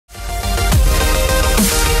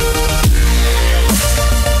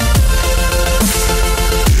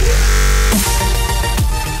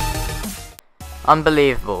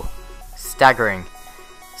Unbelievable. Staggering.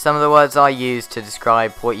 Some of the words I use to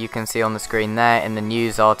describe what you can see on the screen there in the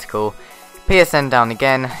news article. PSN down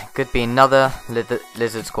again, could be another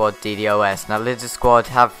Lizard Squad DDOS. Now Lizard Squad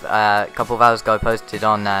have a couple of hours ago posted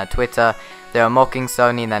on Twitter. They were mocking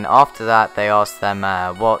Sony, and then after that they asked them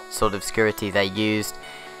what sort of security they used.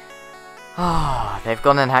 They've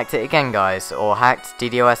gone and hacked it again, guys, or hacked,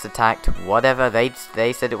 DDoS attacked, whatever.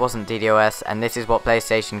 They said it wasn't DDoS, and this is what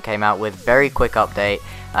PlayStation came out with. Very quick update,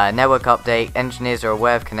 network update. Engineers are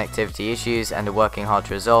aware of connectivity issues and are working hard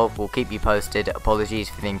to resolve. We'll keep you posted. Apologies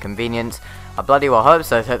for the inconvenience. I bloody well hope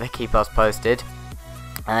so that they keep us posted.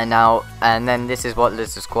 And then this is what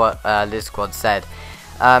Lizard Squad said.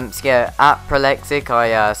 So yeah, at Prolexic,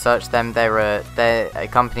 I searched them. They're a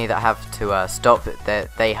company that have to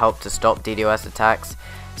they help to stop DDoS attacks.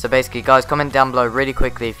 So basically, guys, comment down below really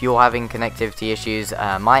quickly if you're having connectivity issues.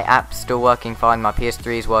 My app's still working fine, my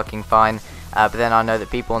PS3 is working fine, but then I know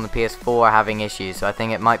that people on the PS4 are having issues, so I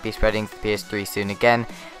think it might be spreading to the PS3 soon again.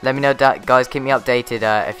 Let me know, guys, keep me updated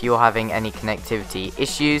if you're having any connectivity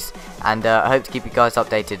issues, and I hope to keep you guys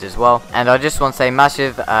updated as well. And I just want to say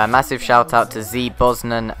massive shout out to Z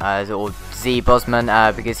Bosman,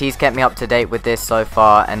 because he's kept me up to date with this so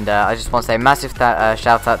far, and I just want to say massive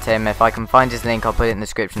shout out to him. If I can find his link, I'll put it in the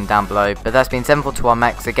description down below. But that's been 742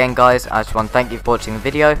 Max again, guys. I just want to thank you for watching the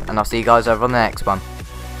video, and I'll see you guys over on the next one.